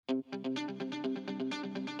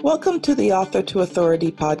Welcome to the Author to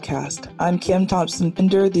Authority podcast. I'm Kim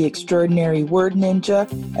Thompson-Pinder, the extraordinary word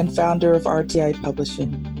ninja and founder of RTI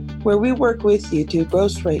Publishing, where we work with you to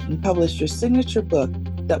ghostwrite and publish your signature book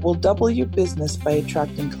that will double your business by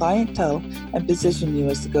attracting clientele and position you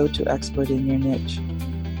as the go-to expert in your niche.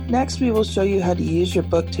 Next, we will show you how to use your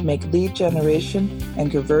book to make lead generation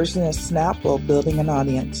and conversion a snap while building an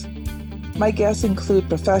audience. My guests include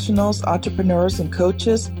professionals, entrepreneurs, and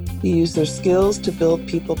coaches who use their skills to build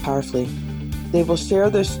people powerfully. They will share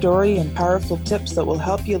their story and powerful tips that will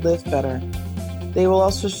help you live better. They will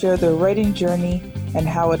also share their writing journey and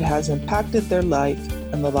how it has impacted their life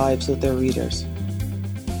and the lives of their readers.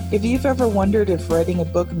 If you've ever wondered if writing a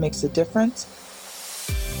book makes a difference,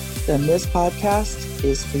 then this podcast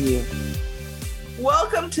is for you.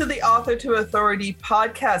 Welcome to the Author to Authority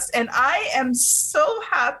podcast. And I am so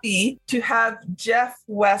happy to have Jeff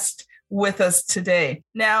West with us today.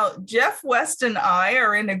 Now, Jeff West and I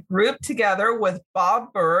are in a group together with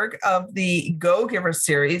Bob Burg of the Go-Giver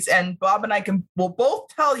series. And Bob and I will both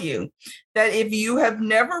tell you that if you have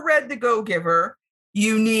never read the Go-Giver,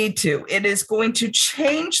 you need to. It is going to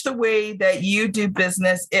change the way that you do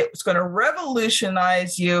business. It's going to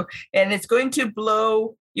revolutionize you, and it's going to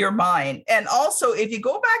blow your mind. And also, if you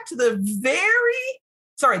go back to the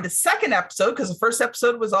second episode, because the first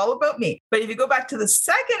episode was all about me. But if you go back to the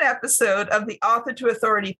second episode of the Author to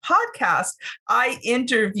Authority podcast, I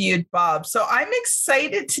interviewed Bob. So I'm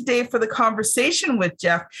excited today for the conversation with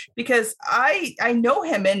Jeff because I know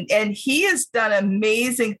him and he has done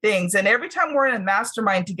amazing things. And every time we're in a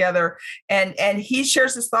mastermind together and he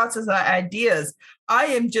shares his thoughts and ideas, I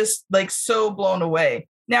am just like so blown away.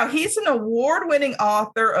 Now, he's an award-winning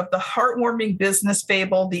author of the heartwarming business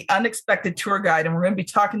fable, The Unexpected Tour Guide, and we're going to be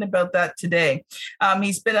talking about that today.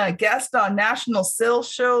 He's been a guest on national sales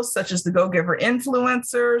shows such as the Go-Giver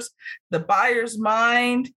Influencers, The Buyer's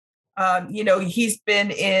Mind. He's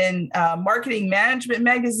been in Marketing Management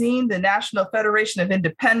Magazine, the National Federation of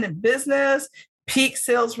Independent Business, Peak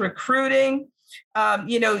Sales Recruiting.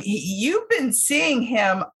 You've been seeing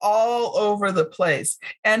him all over the place.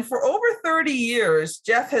 And for over 30 years,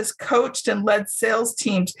 Jeff has coached and led sales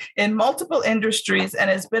teams in multiple industries and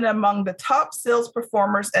has been among the top sales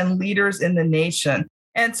performers and leaders in the nation.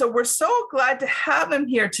 And so we're so glad to have him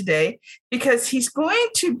here today because he's going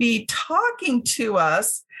to be talking to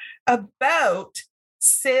us about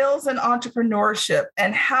sales and entrepreneurship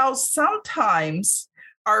and how sometimes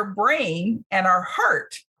our brain and our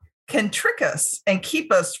heart can trick us and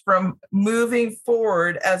keep us from moving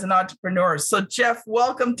forward as an entrepreneur. So Jeff,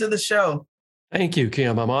 welcome to the show. Thank you,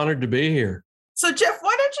 Kim. I'm honored to be here. So Jeff,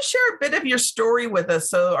 why don't you share a bit of your story with us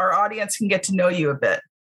so our audience can get to know you a bit?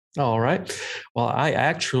 All right. Well, I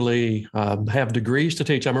actually have degrees to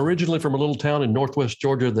teach. I'm originally from a little town in Northwest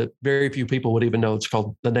Georgia that very few people would even know. It's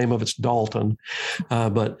called, the name of it's Dalton.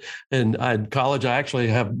 But in college, I actually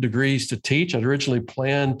have degrees to teach. I'd originally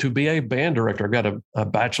planned to be a band director. I got a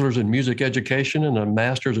bachelor's in music education and a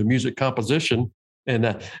master's in music composition.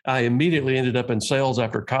 And I immediately ended up in sales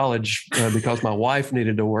after college because my wife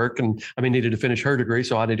needed to work needed to finish her degree.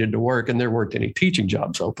 So I needed to work and there weren't any teaching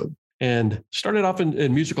jobs open. And started off in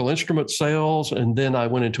musical instrument sales. And then I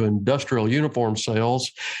went into industrial uniform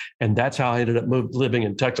sales. And that's how I ended up living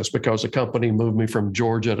in Texas because the company moved me from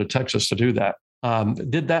Georgia to Texas to do that.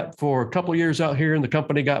 Did that for a couple of years out here and the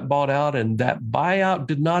company got bought out and that buyout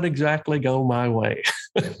did not exactly go my way.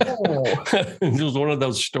 It was one of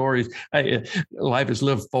those stories. Life is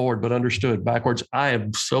lived forward, but understood backwards. I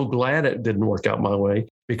am so glad it didn't work out my way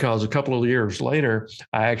because a couple of years later,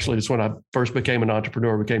 it's when I first became an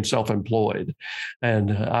entrepreneur, became self-employed.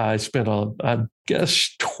 And I spent,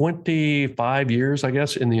 25 years,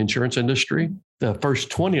 in the insurance industry. The first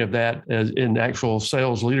 20 of that is in actual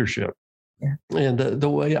sales leadership. Yeah. And the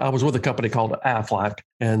way I was with a company called Aflac,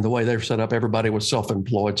 and the way they're set up, everybody was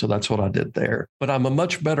self-employed. So that's what I did there. But I'm a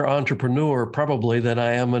much better entrepreneur probably than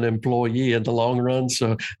I am an employee in the long run.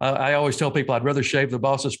 So I always tell people I'd rather shave the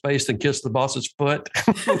boss's face than kiss the boss's foot.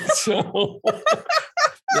 So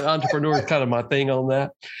the entrepreneur is kind of my thing on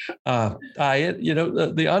that.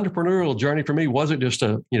 The entrepreneurial journey for me wasn't just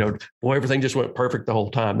everything just went perfect the whole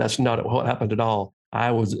time. That's not what happened at all.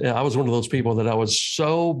 I was one of those people that I was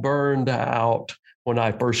so burned out when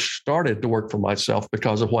I first started to work for myself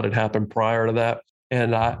because of what had happened prior to that.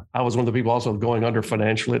 And I was one of the people also going under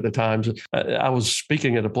financially at the time. I was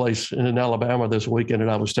speaking at a place in Alabama this weekend, and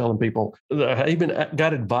I was telling people, I even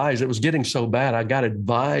got advised, it was getting so bad, I got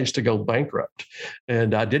advised to go bankrupt.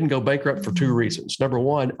 And I didn't go bankrupt for two reasons. Number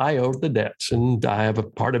one, I owed the debts, and I have a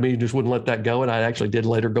part of me just wouldn't let that go. And I actually did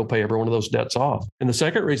later go pay every one of those debts off. And the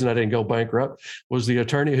second reason I didn't go bankrupt was the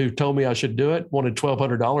attorney who told me I should do it wanted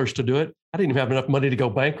 $1,200 to do it. I didn't even have enough money to go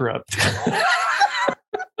bankrupt.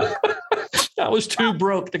 I was too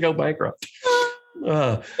broke to go bankrupt.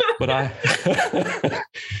 But I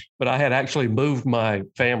had actually moved my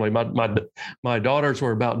family. My daughters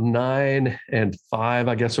were about 9 and 5,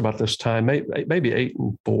 I guess, about this time, maybe 8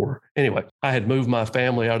 and 4. Anyway, I had moved my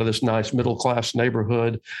family out of this nice middle-class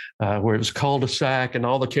neighborhood where it was cul-de-sac and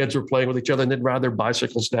all the kids were playing with each other and they'd ride their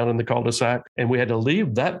bicycles down in the cul-de-sac. And we had to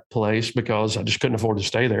leave that place because I just couldn't afford to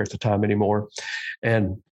stay there at the time anymore.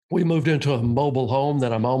 And we moved into a mobile home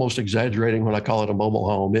that I'm almost exaggerating when I call it a mobile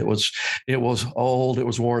home. It was old. It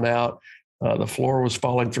was worn out. The floor was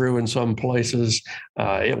falling through in some places.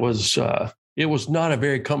 It was not a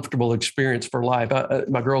very comfortable experience for life.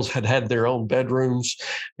 My girls had their own bedrooms,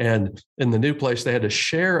 and in the new place, they had to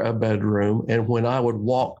share a bedroom. And when I would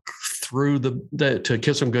walk through to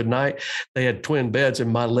kiss them goodnight, they had twin beds,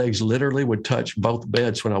 and my legs literally would touch both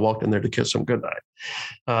beds when I walked in there to kiss them goodnight.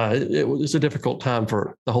 It was a difficult time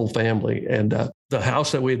for the whole family. And the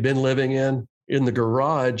house that we had been living in the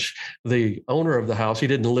garage, the owner of the house, he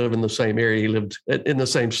didn't live in the same area. He lived in the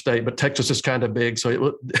same state, but Texas is kind of big, so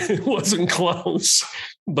it wasn't close.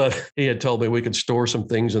 But he had told me we could store some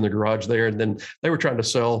things in the garage there. And then they were trying to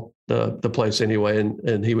sell the place anyway.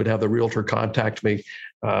 And he would have the realtor contact me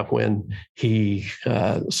when he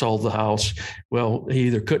sold the house. Well, he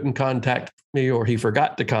either couldn't contact me or he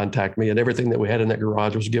forgot to contact me, and everything that we had in that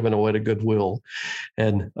garage was given away to Goodwill.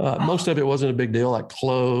 And most of it wasn't a big deal, like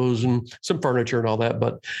clothes and some furniture and all that.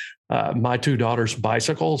 But my 2 daughters'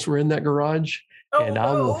 bicycles were in that garage. Oh, and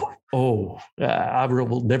no. I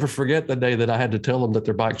will never forget the day that I had to tell them that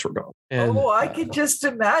their bikes were gone. And, I could just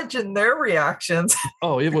imagine their reactions.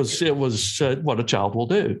 it was what a child will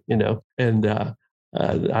do, you know. And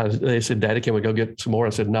they said, "Daddy, can we go get some more?" I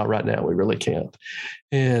said, "Not right now. We really can't."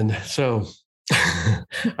 And so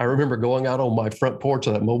I remember going out on my front porch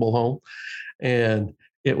of that mobile home, and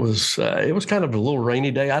it was kind of a little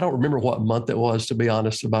rainy day. I don't remember what month it was, to be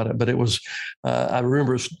honest about it, but it was, I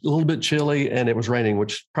remember it was a little bit chilly and it was raining,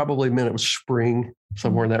 which probably meant it was spring,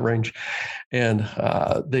 somewhere in that range. And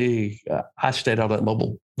I stayed out at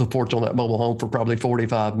the porch on that mobile home for probably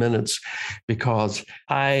 45 minutes because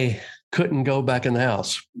I couldn't go back in the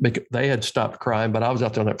house because they had stopped crying, but I was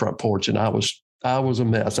out there on that front porch and I was a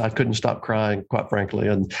mess. I couldn't stop crying, quite frankly.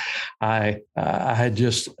 And I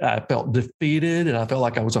felt defeated and I felt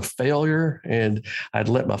like I was a failure and I'd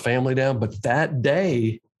let my family down. But that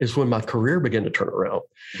day is when my career began to turn around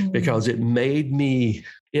because I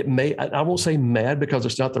won't say mad because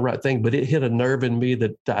it's not the right thing, but it hit a nerve in me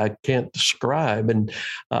that I can't describe. And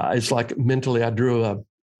it's like mentally I drew a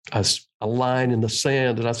line in the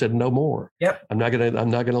sand and I said, no more. Yep. I'm not going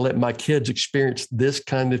to let my kids experience this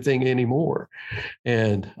kind of thing anymore.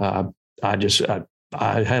 And I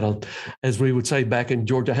had as we would say back in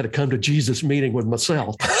Georgia, I had a come to Jesus meeting with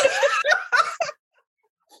myself.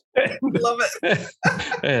 Love it.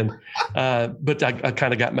 But I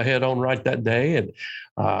kind of got my head on right that day, and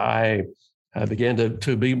I began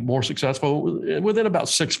to be more successful. Within about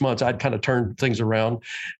 6 months, I'd kind of turned things around.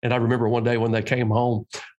 And I remember one day when they came home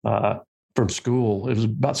from school, it was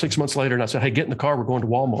about 6 months later, and I said, "Hey, get in the car. We're going to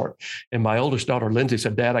Walmart." And my oldest daughter, Lindsay,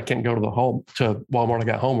 said, "Dad, I can't go to Walmart. I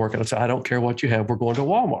got homework." And I said, "I don't care what you have. We're going to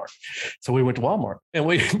Walmart." So we went to Walmart, and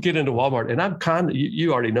we get into Walmart. And I'm kind of,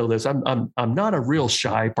 you already know this, I'm not a real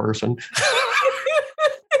shy person.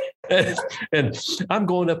 And I'm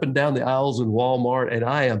going up and down the aisles in Walmart, and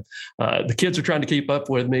I am, the kids are trying to keep up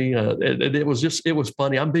with me. It was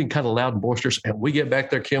funny. I'm being kind of loud and boisterous. And we get back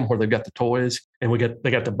there, Kim, where they've got the toys and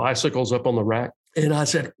they got the bicycles up on the rack. And I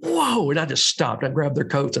said, "Whoa." And I just stopped. I grabbed their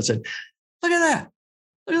coats. I said, "Look at that.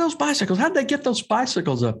 Look at those bicycles. How'd they get those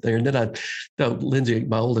bicycles up there?" And then I told Lindsay,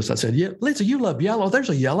 my oldest, I said, "Yeah, Lindsay, you love yellow.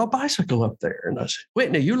 There's a yellow bicycle up there." And I said,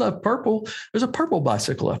 "Whitney, you love purple. There's a purple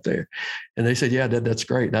bicycle up there." And they said, "Yeah, Dad, that's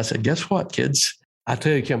great." And I said, "Guess what, kids? I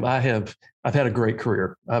tell you, Kim, I've had a great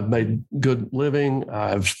career. I've made good living.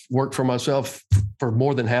 I've worked for myself for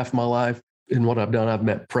more than half my life. In what I've done, I've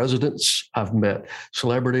met presidents. I've met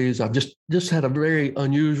celebrities. I've just had a very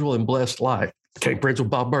unusual and blessed life. Became friends with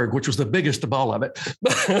Bob Berg, which was the biggest of all of it.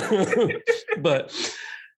 But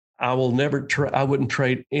I will never I wouldn't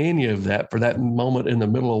trade any of that for that moment in the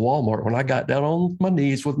middle of Walmart when I got down on my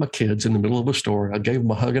knees with my kids in the middle of a store. I gave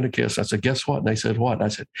them a hug and a kiss. I said, guess what? And they said, what? I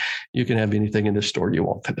said, you can have anything in this store you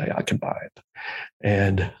want today. I can buy it.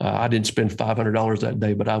 And I didn't spend $500 that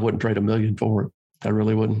day, but I wouldn't trade $1 million for it. I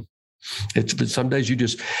really wouldn't. It's some days you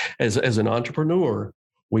just, as an entrepreneur,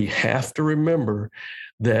 we have to remember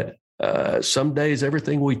that some days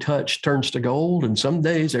everything we touch turns to gold, and some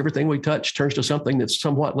days everything we touch turns to something that's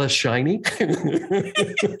somewhat less shiny.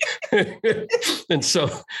 And so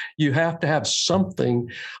you have to have something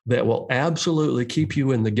that will absolutely keep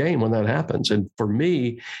you in the game when that happens. And for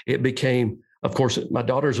me, it became, of course, my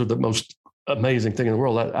daughters are the most amazing thing in the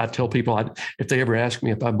world. I tell people, if they ever ask me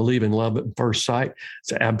if I believe in love at first sight, I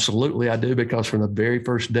say, absolutely I do, because from the very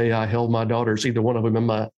first day I held my daughters, either one of them in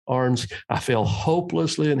my arms, I fell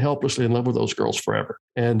hopelessly and helplessly in love with those girls forever.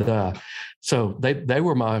 And so they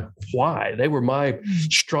were my why. They were my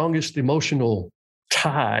strongest emotional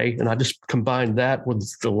tie. And I just combined that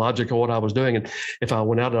with the logic of what I was doing. And if I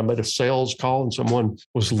went out and I made a sales call and someone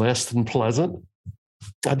was less than pleasant,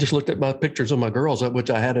 I just looked at my pictures of my girls, which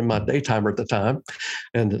I had in my daytimer at the time,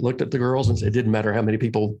 and looked at the girls and said, it didn't matter how many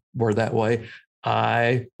people were that way.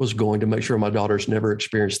 I was going to make sure my daughters never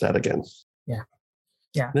experienced that again. Yeah.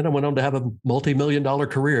 Yeah. Then I went on to have a multi-million-dollar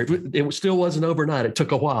career. It still wasn't overnight. It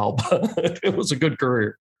took a while, but it was a good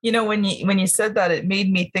career. You know, when you said that, it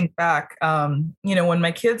made me think back. When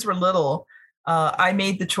my kids were little, I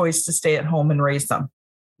made the choice to stay at home and raise them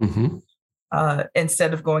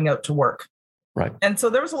instead of going out to work. Right. And so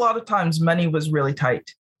there was a lot of times money was really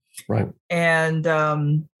tight. Right. And,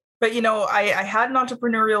 but, I had an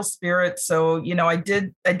entrepreneurial spirit. So, I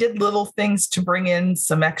did little things to bring in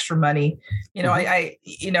some extra money.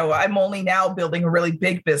 I'm only now building a really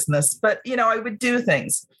big business, but, I would do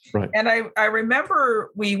things. Right. And I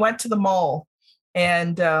remember we went to the mall,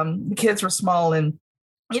 and the kids were small, and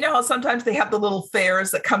how sometimes they have the little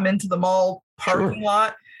fairs that come into the mall parking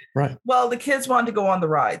lot. Right. Well, the kids wanted to go on the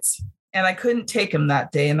rides. And I couldn't take him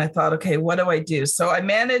that day. And I thought, okay, what do I do? So I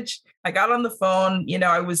got on the phone,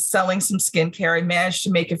 I was selling some skincare. I managed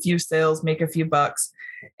to make a few sales, make a few bucks.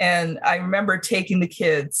 And I remember taking the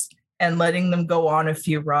kids and letting them go on a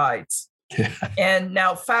few rides. Yeah. And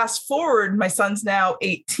now fast forward, my son's now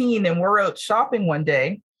 18 and we're out shopping one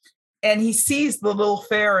day, and he sees the little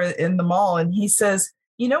fair in the mall. And he says,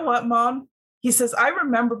 you know what, Mom? He says, I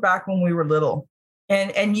remember back when we were little.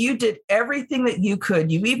 And you did everything that you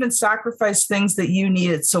could. You even sacrificed things that you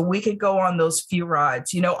needed so we could go on those few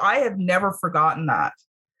rides. I have never forgotten that.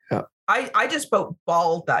 Yeah. I just about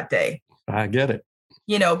bawled that day. I get it.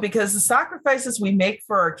 Because the sacrifices we make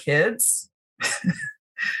for our kids,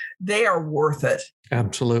 they are worth it.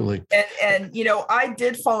 Absolutely. And I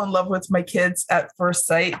did fall in love with my kids at first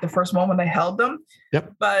sight, the first moment I held them.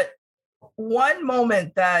 Yep. But one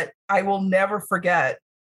moment that I will never forget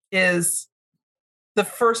is the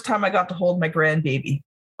first time I got to hold my grandbaby.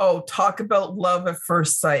 Oh, talk about love at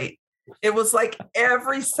first sight. It was like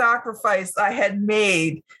every sacrifice I had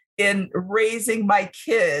made in raising my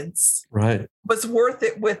kids was worth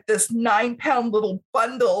it with this 9-pound little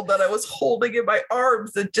bundle that I was holding in my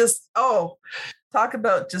arms. That just, talk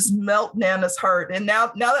about just melt Nana's heart. And now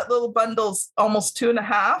that little bundle's almost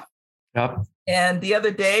 2.5. Yep. And the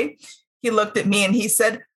other day he looked at me and he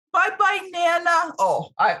said, bye-bye, Nana. Oh,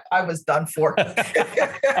 I was done for.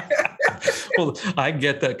 Well, I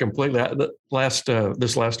get that completely.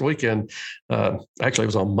 This last weekend, actually it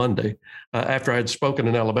was on Monday, after I had spoken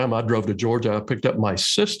in Alabama, I drove to Georgia. I picked up my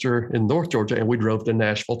sister in North Georgia, and we drove to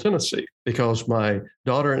Nashville, Tennessee, because my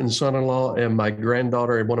daughter and son-in-law and my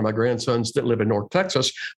granddaughter and one of my grandsons that live in North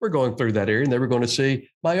Texas were going through that area, and they were going to see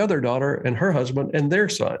my other daughter and her husband and their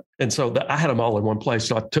son. And so I had them all in one place.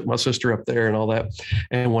 So I took my sister up there and all that.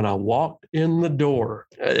 And when I walked in the door,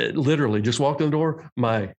 literally just walked in the door,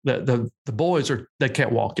 the boys they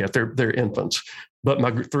can't walk yet. They're infants. But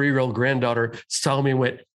my 3-year-old granddaughter saw me and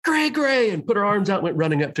went, Gray, and put her arms out and went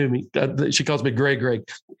running up to me. She calls me Gray.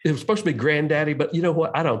 It was supposed to be Granddaddy, but you know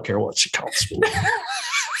what? I don't care what she calls me.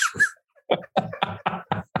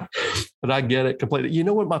 But I get it completely. You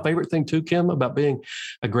know what my favorite thing too, Kim, about being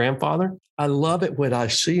a grandfather? I love it when I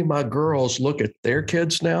see my girls look at their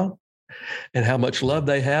kids now and how much love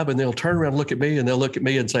they have, and they'll turn around and look at me, and they'll look at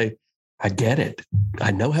me and say, I get it.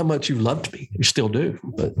 I know how much you loved me. You still do.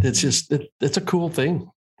 But it's just, it's a cool thing.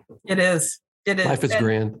 It is. It is. Life is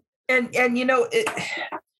grand. And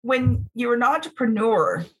when you're an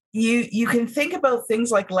entrepreneur, you can think about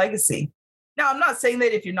things like legacy. Now, I'm not saying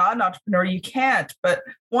that if you're not an entrepreneur, you can't. But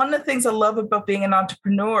one of the things I love about being an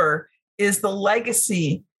entrepreneur is the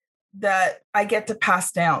legacy that I get to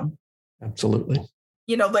pass down. Absolutely.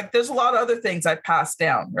 like there's a lot of other things I passed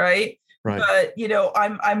down, right? Right. But,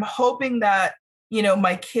 I'm hoping that,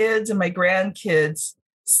 my kids and my grandkids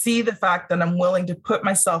see the fact that I'm willing to put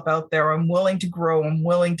myself out there. I'm willing to grow. I'm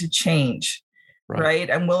willing to change,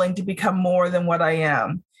 right? I'm willing to become more than what I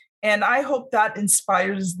am. And I hope that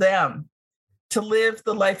inspires them to live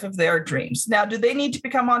the life of their dreams. Now, do they need to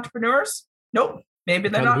become entrepreneurs? Nope. Maybe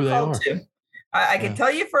they're not called to. I can tell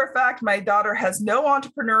you for a fact, my daughter has no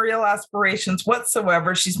entrepreneurial aspirations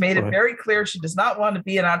whatsoever. She's made it very clear she does not want to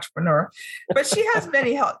be an entrepreneur, but she has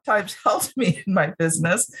many times helped me in my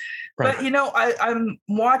business. Right. But, I'm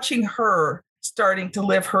watching her starting to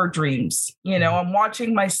live her dreams. I'm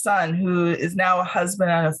watching my son, who is now a husband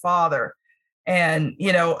and a father. And,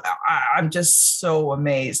 I'm just so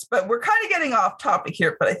amazed. But we're kind of getting off topic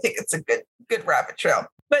here, but I think it's a good rabbit trail.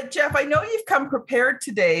 But Jeff, I know you've come prepared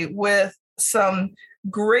today with some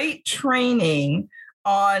great training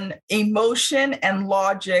on emotion and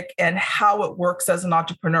logic and how it works as an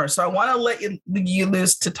entrepreneur. So I want to let you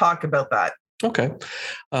loose to talk about that. Okay.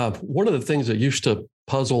 One of the things that used to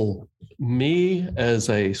puzzle me as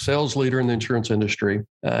a sales leader in the insurance industry,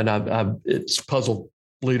 and it's puzzled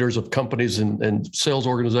leaders of companies and sales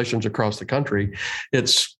organizations across the country,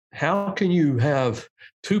 it's how can you have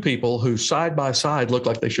two people who side by side look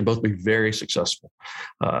like they should both be very successful?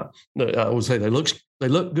 I would say they look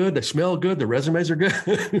good, they smell good, their resumes are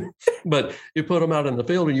good, but you put them out in the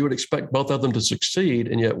field and you would expect both of them to succeed,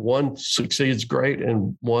 and yet one succeeds great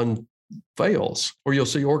and one fails. Or you'll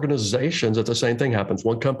see organizations that the same thing happens.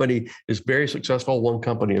 One company is very successful, one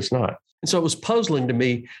company is not. And so it was puzzling to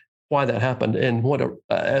me why that happened. And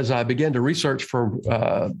as I began to research for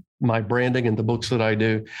my branding and the books that I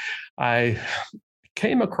do, I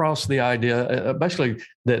came across the idea, basically,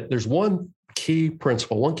 that there's one key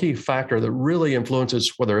principle, one key factor that really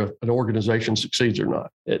influences whether an organization succeeds or not.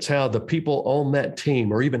 It's how the people on that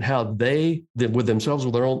team, or even how they, with themselves,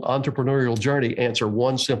 with their own entrepreneurial journey, answer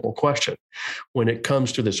one simple question. When it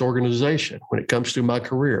comes to this organization, when it comes to my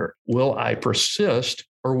career, will I persist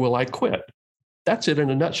or will I quit? That's it in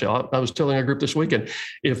a nutshell. I was telling a group this weekend,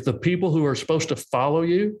 if the people who are supposed to follow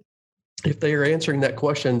you, if they are answering that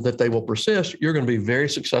question that they will persist, you're going to be very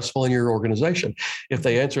successful in your organization. If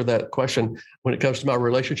they answer that question, when it comes to my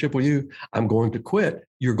relationship with you, I'm going to quit,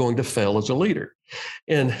 you're going to fail as a leader.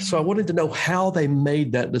 And so I wanted to know how they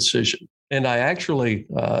made that decision. And I actually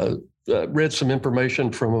read some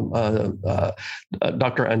information from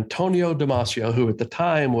Dr. Antonio Damasio, who at the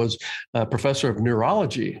time was a professor of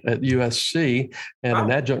neurology at USC and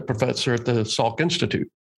an adjunct professor at the Salk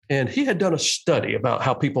Institute. And he had done a study about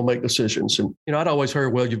how people make decisions. And, I'd always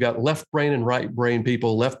heard, well, you've got left brain and right brain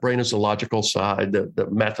people. Left brain is the logical side, the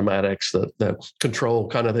mathematics, the control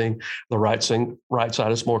kind of thing. The right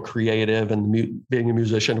side is more creative, and being a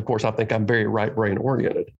musician, of course, I think I'm very right brain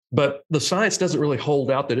oriented. But the science doesn't really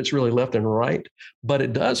hold out that it's really left and right, but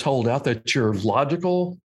it does hold out that your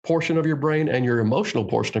logical portion of your brain and your emotional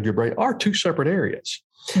portion of your brain are two separate areas.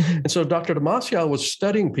 Mm-hmm. And so Dr. Damasio was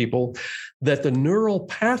studying people that the neural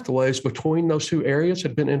pathways between those two areas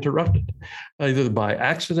had been interrupted, either by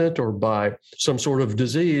accident or by some sort of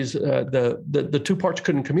disease. The two parts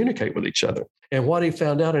couldn't communicate with each other. And what he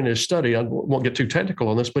found out in his study, I won't get too technical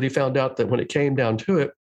on this, but he found out that when it came down to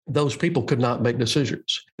it, those people could not make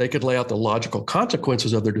decisions. They could lay out the logical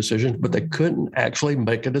consequences of their decisions, but they couldn't actually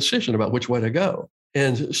make a decision about which way to go.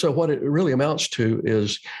 And so what it really amounts to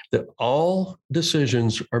is that all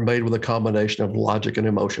decisions are made with a combination of logic and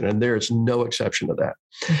emotion, and there is no exception to that.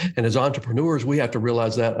 Mm-hmm. And as entrepreneurs, we have to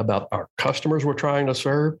realize that about our customers we're trying to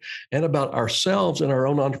serve and about ourselves in our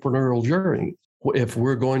own entrepreneurial journey. If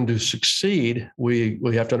we're going to succeed, we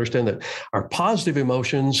have to understand that our positive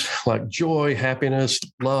emotions like joy, happiness,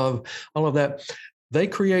 love, all of that, they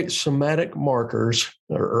create somatic markers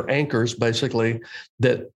or anchors, basically,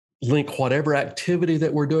 that link whatever activity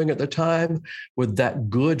that we're doing at the time with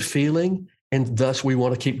that good feeling, and thus we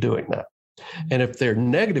want to keep doing that. And if they're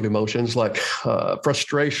negative emotions like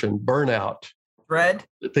frustration, burnout, dread,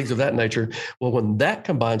 things of that nature, well, when that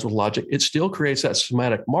combines with logic, it still creates that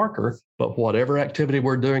somatic marker, but whatever activity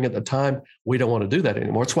we're doing at the time, we don't want to do that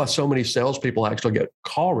anymore. It's why so many salespeople actually get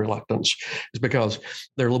call reluctance, is because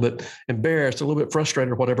they're a little bit embarrassed, a little bit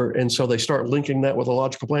frustrated or whatever. And so they start linking that with a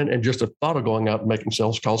logical plan, and just the thought of going out and making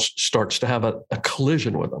sales calls starts to have a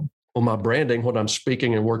collision with them. Well, my branding, when I'm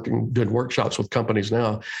speaking and doing workshops with companies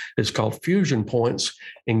now, is called Fusion Points,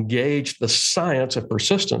 Engage the Science of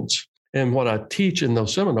Persistence. And what I teach in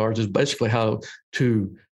those seminars is basically how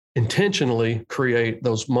to intentionally create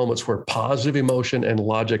those moments where positive emotion and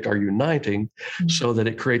logic are uniting so that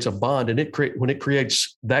it creates a bond. And when it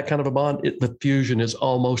creates that kind of a bond, the fusion is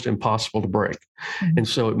almost impossible to break. And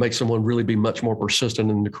so it makes someone really be much more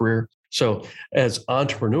persistent in the career. So as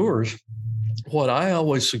entrepreneurs, what I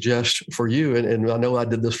always suggest for you, and I know I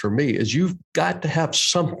did this for me, is you've got to have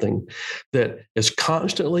something that is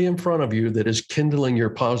constantly in front of you that is kindling your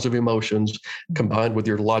positive emotions combined with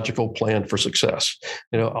your logical plan for success.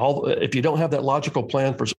 If you don't have that logical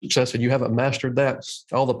plan for success and you haven't mastered that,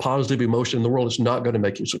 all the positive emotion in the world is not going to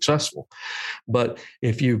make you successful. But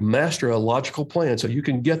if you master a logical plan so you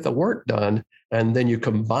can get the work done, and then you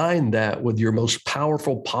combine that with your most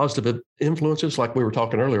powerful positive influences, like we were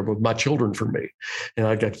talking earlier with my children for me. And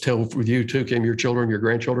I got to tell with you too, Kim, your children, your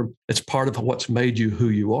grandchildren, it's part of what's made you who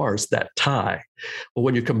you are, is that tie. But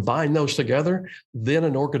when you combine those together, then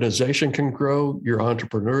an organization can grow, your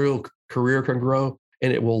entrepreneurial career can grow,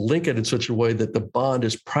 and it will link it in such a way that the bond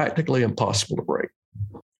is practically impossible to break.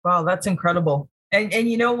 Wow, that's incredible. And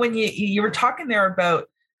when you were talking there about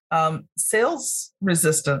sales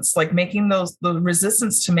resistance, like the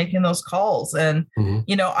resistance to making those calls. And,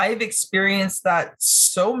 I've experienced that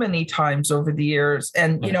so many times over the years.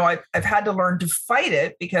 And, I've had to learn to fight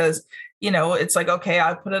it because, it's like, okay,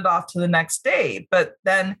 I put it off to the next day. But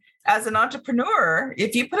then as an entrepreneur,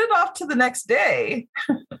 if you put it off to the next day,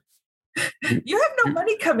 you have no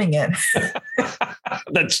money coming in.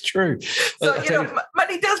 That's true. So,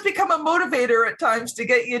 money does become a motivator at times to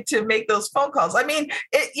get you to make those phone calls. I mean,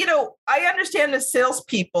 I understand as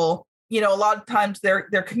salespeople, a lot of times they're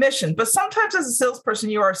commissioned, but sometimes as a salesperson,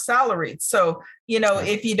 you are salaried. So,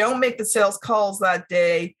 if you don't make the sales calls that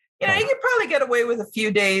day, you can probably get away with a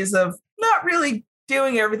few days of not really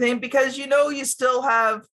doing everything because, you still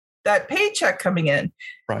have that paycheck coming in.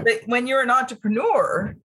 Right. But when you're an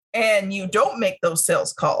entrepreneur, and you don't make those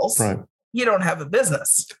sales calls, right, you don't have a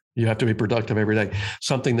business. You have to be productive every day.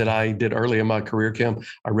 Something that I did early in my career, Kim,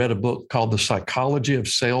 I read a book called The Psychology of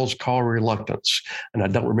Sales Call Reluctance. And I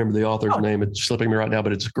don't remember the author's name. It's slipping me right now,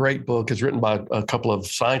 but it's a great book. It's written by a couple of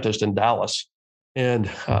scientists in Dallas.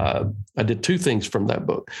 And I did two things from that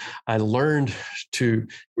book. I learned to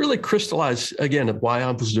really crystallize, again, why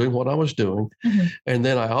I was doing what I was doing. Mm-hmm. And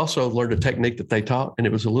then I also learned a technique that they taught, and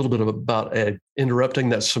it was a little bit about interrupting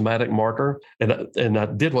that somatic marker. And I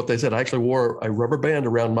did what they said. I actually wore a rubber band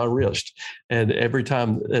around my wrist. And every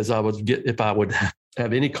time if I would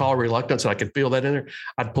have any call reluctance, and I could feel that in there,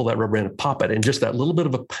 I'd pull that rubber band and pop it. And just that little bit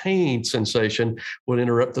of a pain sensation would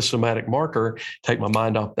interrupt the somatic marker, take my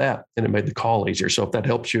mind off that, and it made the call easier. So if that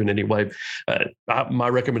helps you in any way, my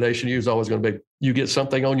recommendation to you is always going to be, you get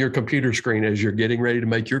something on your computer screen as you're getting ready to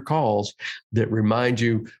make your calls that reminds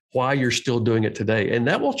you why you're still doing it today. And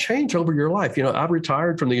that will change over your life. I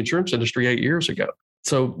retired from the insurance industry 8 years ago.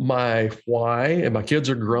 So my why, and my kids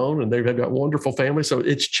are grown and they've got wonderful families. So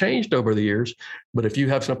it's changed over the years. But if you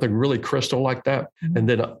have something really crystal like that, and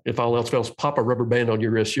then if all else fails, pop a rubber band on your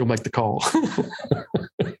wrist, you'll make the call.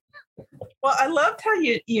 Well, I loved how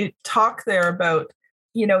you talk there about,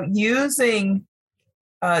 using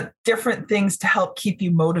different things to help keep you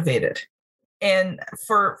motivated. And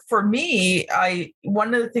for me,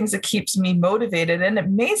 one of the things that keeps me motivated, and it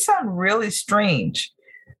may sound really strange,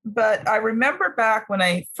 but I remember back when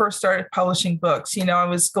I first started publishing books, I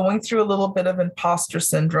was going through a little bit of imposter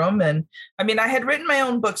syndrome. And I mean, I had written my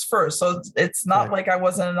own books first, so it's not like I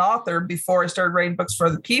wasn't an author before I started writing books for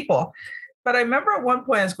other people. But I remember at one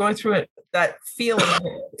point I was going through that feeling of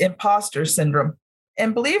imposter syndrome.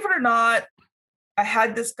 And believe it or not, I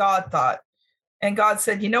had this God thought. And God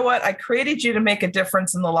said, you know what? I created you to make a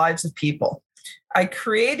difference in the lives of people. I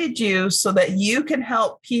created you so that you can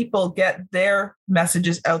help people get their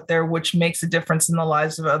messages out there, which makes a difference in the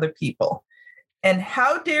lives of other people. And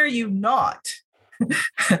how dare you not?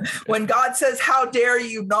 When God says, how dare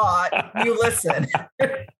you not, you listen.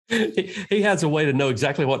 He has a way to know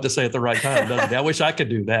exactly what to say at the right time, doesn't he? I wish I could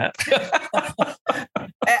do that.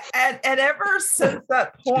 and ever since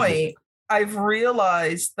that point, I've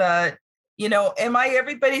realized that, am I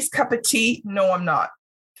everybody's cup of tea? No, I'm not.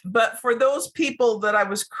 But for those people that I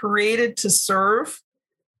was created to serve,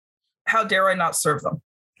 how dare I not serve them?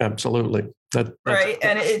 Absolutely. Right.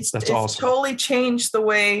 And it's awesome. Totally changed the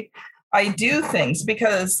way I do things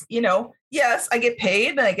because, yes, I get paid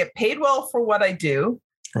and I get paid well for what I do.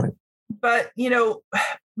 Right. But,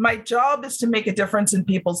 my job is to make a difference in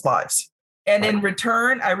people's lives. And in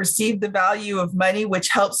return, I receive the value of money, which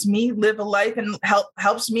helps me live a life and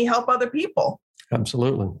helps me help other people.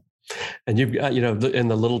 Absolutely. And you've got, in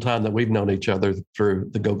the little time that we've known each other through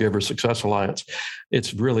the Go Giver Success Alliance,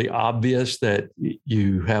 it's really obvious that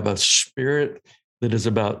you have a spirit that is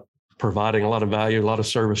about providing a lot of value, a lot of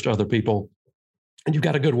service to other people. And you've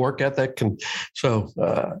got a good work ethic. And so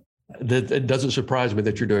it doesn't surprise me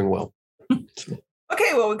that you're doing well.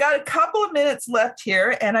 Okay, well, we got a couple of minutes left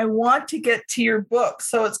here, and I want to get to your book.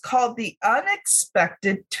 So it's called The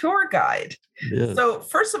Unexpected Tour Guide. Yeah. So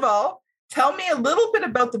first of all, tell me a little bit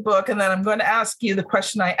about the book, and then I'm going to ask you the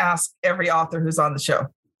question I ask every author who's on the show.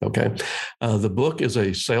 Okay. The book is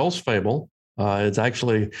a sales fable. It's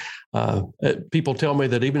actually, people tell me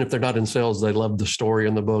that even if they're not in sales, they love the story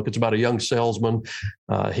in the book. It's about a young salesman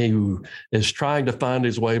who is trying to find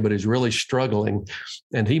his way, but he's really struggling.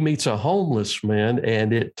 And he meets a homeless man,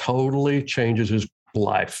 and it totally changes his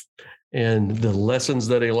life. And the lessons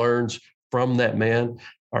that he learns from that man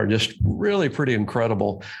are just really pretty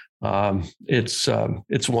incredible. It's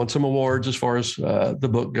won some awards as far as the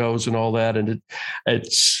book goes and all that. And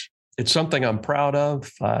it's something I'm proud of.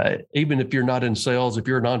 Even if you're not in sales, if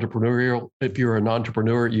you're an entrepreneur,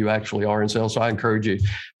 you actually are in sales. So I encourage you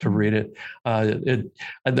to read it.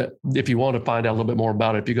 If you want to find out a little bit more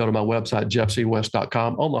about it, if you go to my website,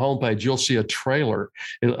 jeffcwest.com, on the homepage, you'll see a trailer.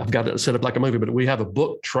 I've got it set up like a movie, but we have a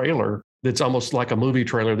book trailer that's almost like a movie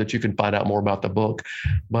trailer that you can find out more about the book.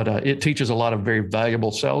 But it teaches a lot of very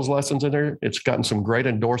valuable sales lessons in there. It's gotten some great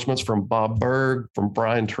endorsements from Bob Burg, from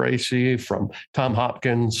Brian Tracy, from Tom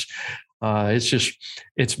Hopkins.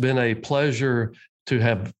 It's been a pleasure to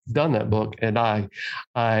have done that book. And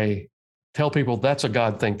I tell people that's a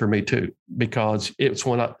God thing for me too, because it's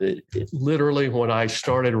when I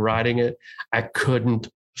started writing it, I couldn't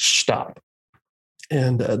stop.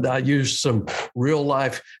 And I used some real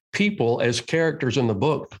life people as characters in the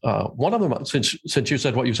book. One of them, since you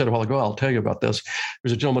said what you said a while ago, I'll tell you about this.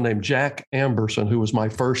 There's a gentleman named Jack Amberson, who was my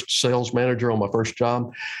first sales manager on my first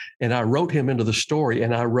job. And I wrote him into the story,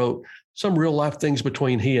 and I wrote some real life things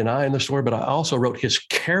between he and I in the story, but I also wrote his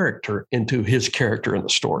character into his character in the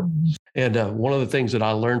story. And one of the things that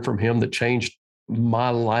I learned from him that changed my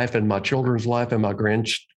life and my children's life and my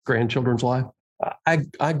grandchildren's life,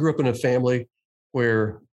 I grew up in a family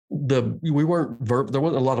where there wasn't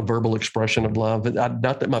a lot of verbal expression of love. Not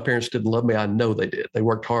that my parents didn't love me. I know they did. They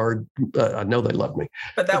worked hard. I know they loved me.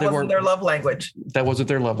 But that wasn't their love language. That wasn't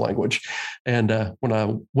their love language. And when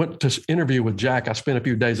I went to interview with Jack, I spent a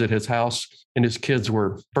few days at his house, and his kids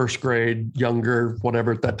were first grade, younger,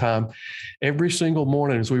 whatever at that time. Every single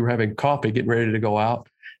morning as we were having coffee, getting ready to go out,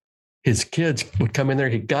 his kids would come in there.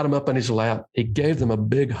 He got them up on his lap. He gave them a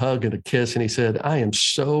big hug and a kiss. And he said, I am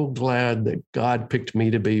so glad that God picked me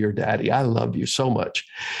to be your daddy. I love you so much.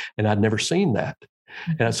 And I'd never seen that.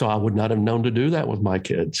 And so I would not have known to do that with my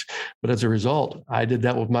kids. But as a result, I did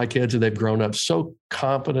that with my kids, and they've grown up so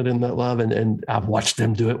confident in that love. And I've watched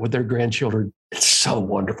them do it with their grandchildren. It's so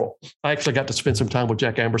wonderful. I actually got to spend some time with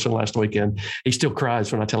Jack Amberson last weekend. He still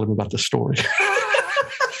cries when I tell him about the story.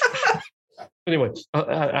 Anyway,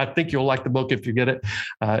 I think you'll like the book if you get it.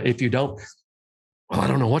 If you don't, well, I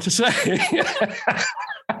don't know what to say.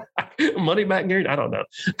 Money back guarantee? I don't know.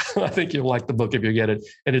 I think you'll like the book if you get it.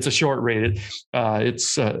 And it's a short read.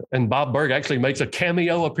 And Bob Burg actually makes a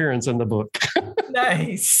cameo appearance in the book.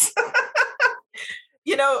 Nice.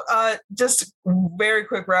 Just very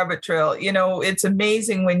quick rabbit trail. It's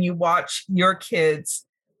amazing when you watch your kids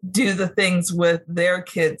do the things with their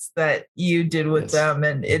kids that you did with them.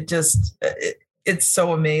 And it's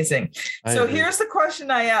so amazing. So here's the question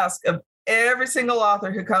I ask of every single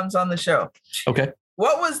author who comes on the show. Okay.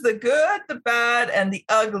 What was the good, the bad, and the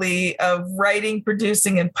ugly of writing,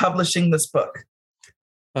 producing, and publishing this book?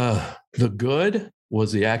 The good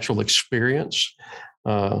was the actual experience.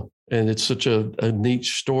 And it's such a neat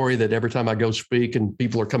story that every time I go speak and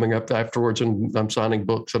people are coming up afterwards and I'm signing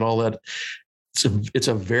books and all that, it's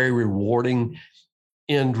a very rewarding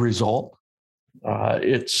end result.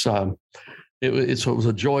 It was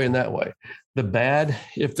a joy in that way. The bad,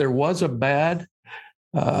 if there was a bad,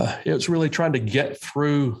 it was really trying to get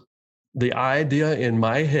through the idea in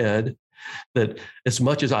my head that as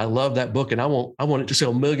much as I love that book and I want it to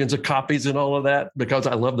sell millions of copies and all of that because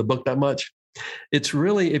I love the book that much, it's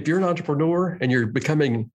really, if you're an entrepreneur and you're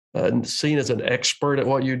becoming seen as an expert at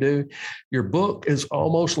what you do, your book is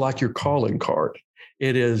almost like your calling card.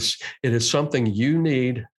 It is something you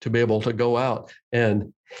need to be able to go out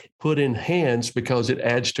and put in hands because it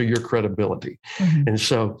adds to your credibility. Mm-hmm. And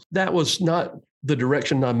so that was not the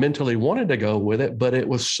direction I mentally wanted to go with it, but it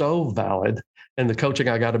was so valid. And the coaching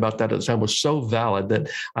I got about that at the time was so valid that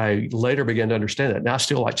I later began to understand that. Now I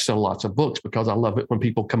still like to sell lots of books because I love it when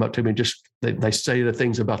people come up to me and they say the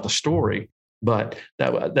things about the story. But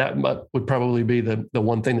that would probably be the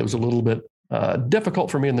one thing that was a little bit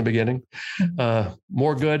difficult for me in the beginning.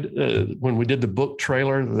 More good when we did the book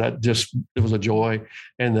trailer. It was a joy,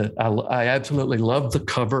 and I absolutely love the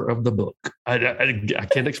cover of the book. I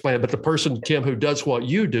can't explain it, but the person, Kim, who does what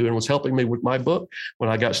you do and was helping me with my book when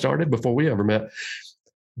I got started before we ever met,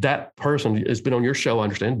 that person has been on your show. I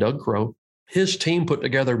understand, Doug Crow. His team put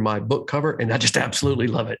together my book cover, and I just absolutely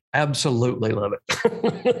love it. Absolutely love it.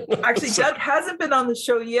 Actually, Doug hasn't been on the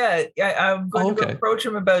show yet. I'm going to approach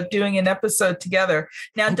him about doing an episode together.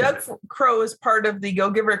 Now, Doug Crow is part of the Go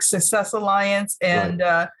Giver Success Alliance, and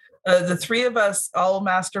the three of us all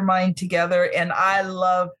mastermind together. And I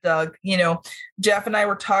love Doug. Jeff and I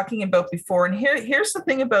were talking about before, and here's the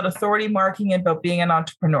thing about authority marketing and about being an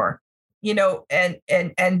entrepreneur.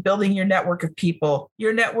 And building your network of people.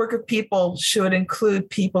 Your network of people should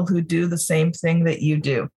include people who do the same thing that you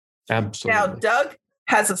do. Absolutely. Now, Doug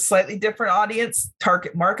has a slightly different audience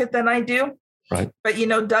target market than I do. Right. But,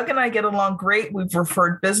 Doug and I get along great. We've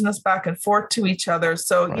referred business back and forth to each other.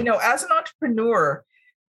 So, as an entrepreneur,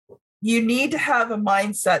 you need to have a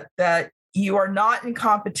mindset that you are not in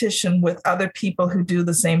competition with other people who do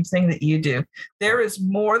the same thing that you do. There is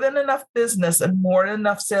more than enough business and more than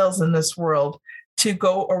enough sales in this world to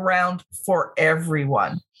go around for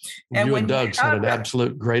everyone. And you and Doug set an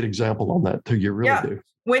absolute great example on that too. You really do.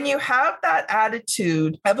 When you have that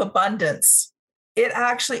attitude of abundance, it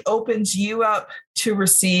actually opens you up to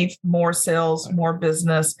receive more sales, more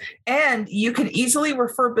business, and you can easily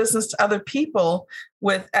refer business to other people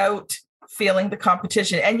without feeling the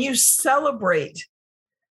competition, and you celebrate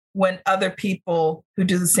when other people who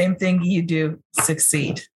do the same thing you do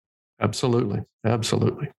succeed. Absolutely.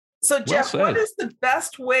 So, Jeff, what is the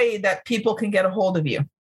best way that people can get a hold of you?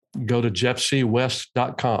 Go to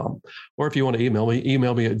jeffcwest.com, or if you want to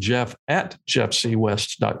email me at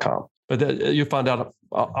jeff@jeffcwest.com. But you'll find out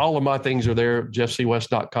all of my things are there,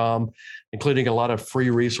 jeffcwest.com, including a lot of free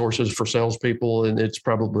resources for salespeople. And it's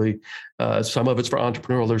probably some of it's for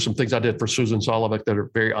entrepreneurial. There's some things I did for Susan Solovic that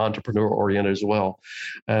are very entrepreneur oriented as well.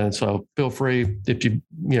 And so feel free to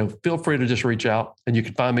just reach out, and you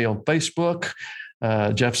can find me on Facebook,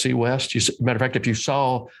 Jeff C. West. Matter of fact, if you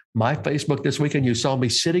saw my Facebook this weekend, you saw me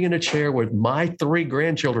sitting in a chair with my 3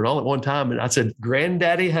 grandchildren all at one time. And I said,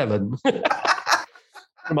 Granddaddy Heaven.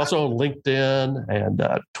 I'm also on LinkedIn and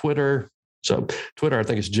Twitter. So Twitter, I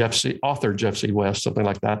think it's author Jeff C. West, something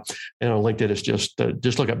like that. And on LinkedIn, it's just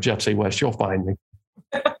look up Jeff C. West. You'll find me.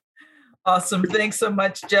 Awesome. Thanks so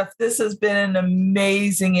much, Jeff. This has been an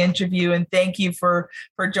amazing interview, and thank you for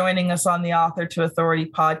joining us on the Author to Authority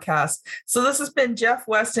podcast. So this has been Jeff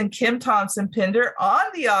West and Kim Thompson-Pinder on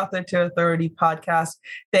the Author to Authority podcast.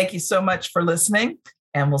 Thank you so much for listening,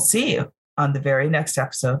 and we'll see you on the very next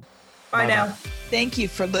episode. Bye now. Thank you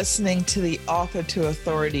for listening to the Author to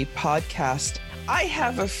Authority podcast. I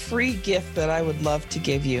have a free gift that I would love to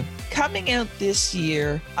give you. Coming out this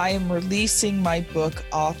year, I am releasing my book,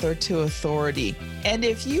 Author to Authority. And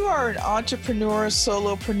if you are an entrepreneur,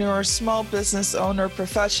 solopreneur, small business owner,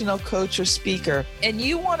 professional coach, or speaker, and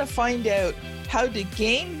you want to find out how to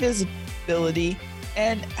gain visibility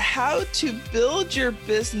and how to build your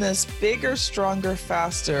business bigger, stronger,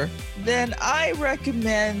 faster, then I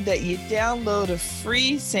recommend that you download a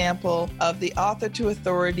free sample of the Author to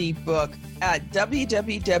Authority book at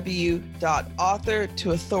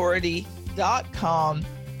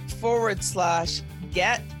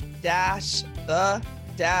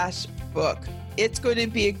www.authortoauthority.com/get-the-book. It's going to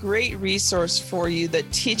be a great resource for you that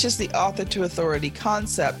teaches the Author to Authority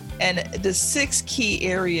concept and the 6 key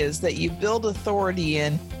areas that you build authority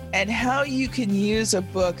in, and how you can use a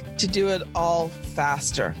book to do it all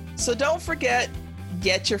faster. So don't forget,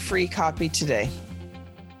 get your free copy today.